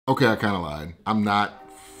Okay, I kind of lied. I'm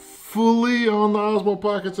not fully on the Osmo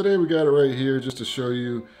Pocket today. We got it right here just to show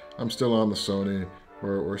you. I'm still on the Sony.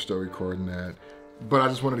 We're still recording that. But I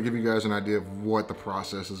just wanted to give you guys an idea of what the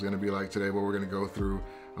process is going to be like today, what we're going to go through.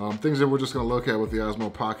 Things that we're just going to look at with the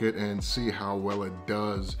Osmo Pocket and see how well it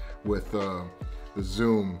does with the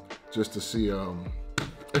zoom, just to see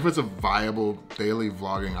if it's a viable daily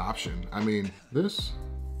vlogging option. I mean, this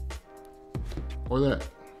or that.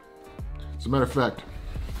 As a matter of fact,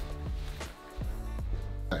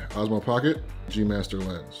 Osmo Pocket, G Master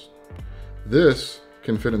lens. This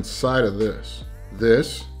can fit inside of this.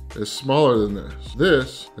 This is smaller than this.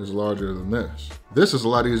 This is larger than this. This is a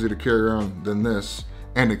lot easier to carry around than this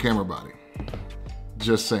and the camera body.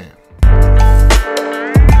 Just saying.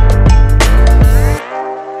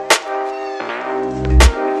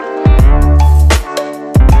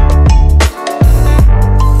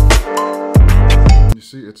 You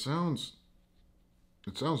see, it sounds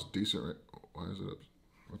decent, right? Why is it up?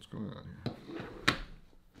 What's going on here?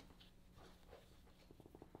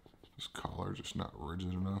 This collar just not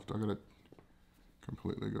rigid enough. I gotta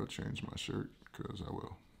completely go change my shirt because I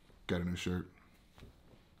will. Got a new shirt.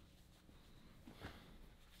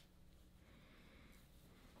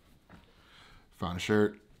 Found a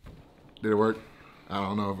shirt. Did it work? I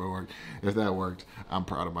don't know if it worked. If that worked, I'm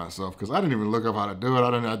proud of myself because I didn't even look up how to do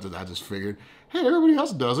it. I just figured, hey, everybody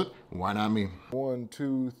else does it. Why not me? 1,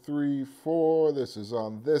 2, 3, 4. This is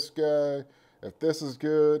on this guy. If this is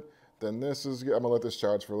good, then this is good. I'm gonna let this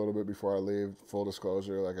charge for a little bit before I leave. Full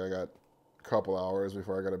disclosure, like I got a couple hours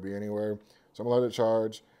before I gotta be anywhere. So I'm gonna let it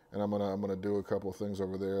charge and I'm gonna do a couple things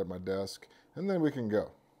over there at my desk and then we can go.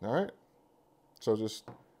 All right? So just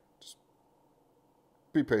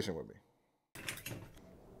be patient with me.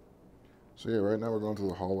 So yeah, right now we're going through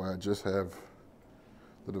the hallway. I just have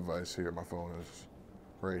the device here. My phone is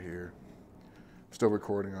right here. Still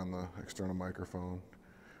recording on the external microphone,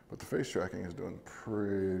 but the face tracking is doing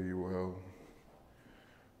pretty well.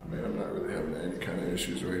 I mean, I'm not really having any kind of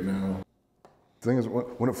issues right now. The thing is,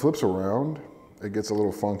 when it flips around, it gets a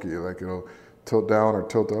little funky. Like it'll tilt down or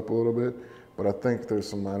tilt up a little bit, but I think there's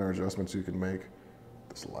some minor adjustments you can make.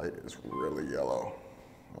 This light is really yellow.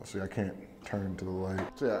 Oh, see, I can't turn to the light.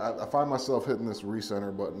 So yeah, I find myself hitting this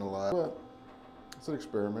recenter button a lot, but it's an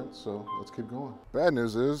experiment, so let's keep going. Bad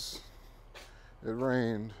news is, it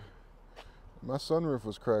rained. My sunroof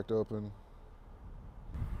was cracked open.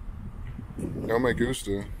 No me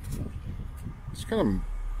gusta. It's kind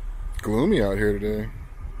of gloomy out here today.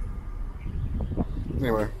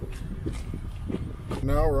 Anyway,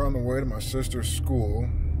 now we're on the way to my sister's school.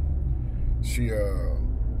 She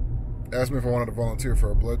asked me if I wanted to volunteer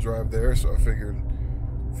for a blood drive there, so I figured,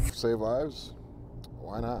 save lives,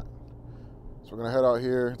 why not? So we're gonna head out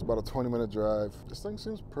here. It's about a 20-minute drive. This thing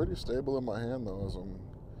seems pretty stable in my hand though, as I'm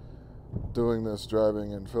doing this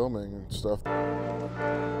driving and filming and stuff.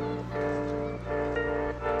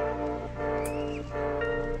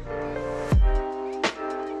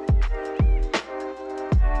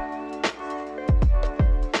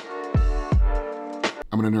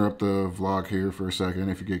 I'm gonna interrupt the vlog here for a second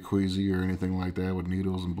if you get queasy or anything like that with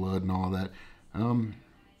needles and blood and all that.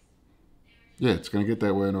 Yeah, it's gonna get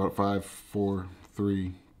that way in about 5, 4,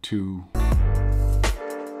 3, 2.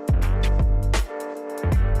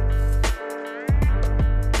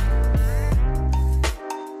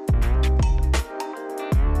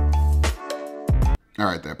 All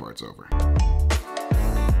right, that part's over.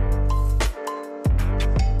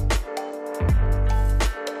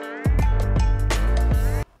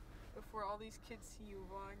 These kids see you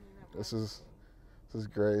vlogging. This is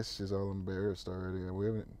Grace. She's all embarrassed already, and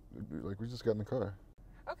we just got in the car.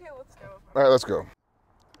 Okay, let's go. All right, let's go.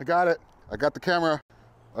 I got it. I got the camera.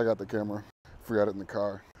 Forgot it in the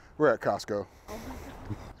car. We're at Costco.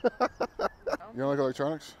 You don't like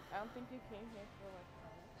electronics? I don't think you came here for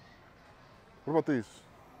electronics. What about these?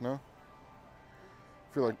 No?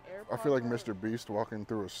 I feel like Mr. Beast walking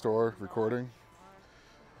through a store recording.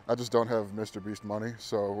 I just don't have Mr. Beast money,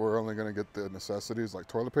 so we're only gonna get the necessities like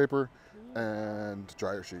toilet paper and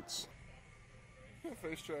dryer sheets.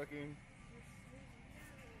 Face tracking.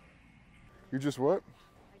 You just what?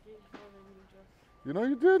 I gave more than you just. You know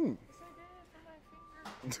you didn't. Yes, I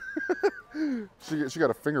did. For my finger. She got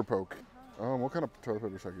a finger poke. What kind of toilet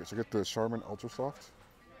paper should I get? Should I get the Charmin Ultra Soft?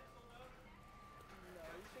 No,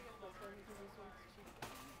 you should get this one because this one's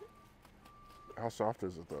cheap. How soft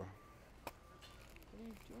is it though? What are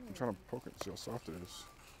you doing? I'm trying to poke it and see how soft it is.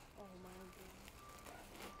 Oh my god.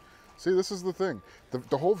 See, this is the thing.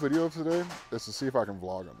 The whole video of today is to see if I can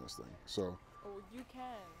vlog on this thing. So. Oh, you can.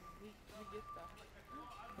 We get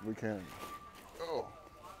that. We can. Oh.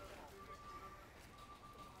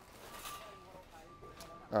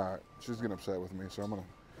 All right, she's getting upset with me, so I'm gonna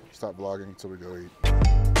stop vlogging until we go eat.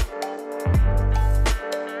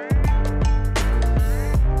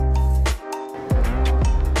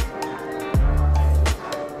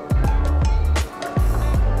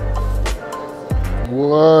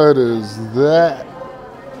 What is that?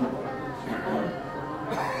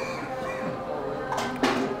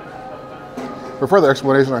 For further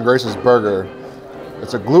explanation on Grace's burger,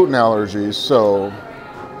 it's a gluten allergy, so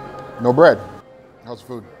no bread. How's the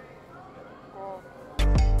food?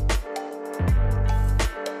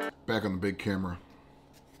 Back on the big camera.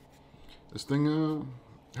 This thing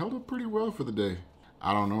held up pretty well for the day.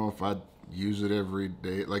 I don't know if I'd use it every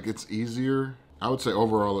day. Like, it's easier. I would say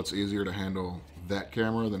overall it's easier to handle that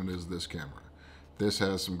camera than it is this camera. This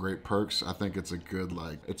has some great perks. I think it's a good,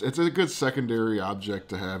 like, it's a good secondary object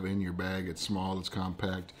to have in your bag. It's small, it's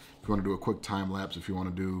compact. If you want to do a quick time lapse, if you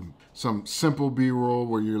want to do some simple B-roll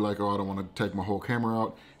where you're like, oh, I don't want to take my whole camera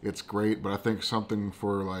out, it's great. But I think something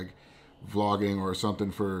for like vlogging or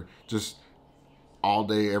something for just all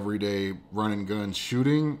day, every day, run and gun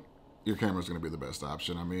shooting, your camera's going to be the best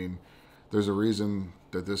option. I mean, there's a reason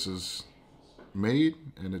that this is made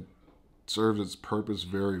and it serves its purpose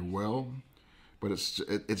very well, but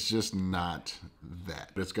it's just not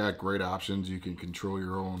that. It's got great options. You can control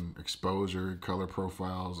your own exposure, color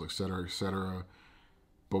profiles, etc., etc.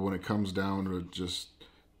 But when it comes down to just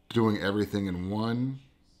doing everything in one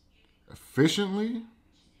efficiently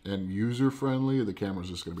and user-friendly, the camera's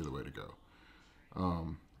just going to be the way to go.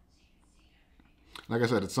 Like I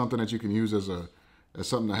said, it's something that you can use as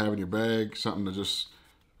something to have in your bag, something to just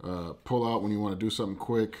pull out when you want to do something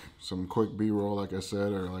quick, some quick B-roll, like I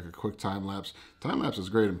said, or like a quick time lapse. Time lapse is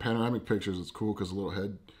great. In panoramic pictures, it's cool because the little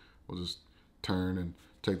head will just turn and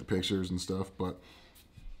take the pictures and stuff. But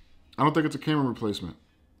I don't think it's a camera replacement.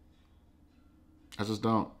 I just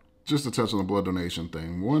don't. Just to touch on the blood donation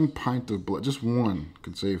thing, 1 pint of blood, just one,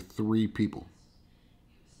 can save 3 people.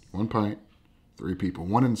 1 pint. 3 people.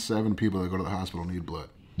 1 in 7 people that go to the hospital need blood.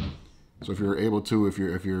 So if you're able to, if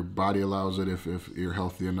your body allows it, if you're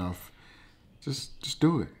healthy enough, just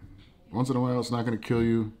do it. Once in a while, it's not going to kill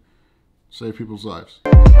you. Save people's lives.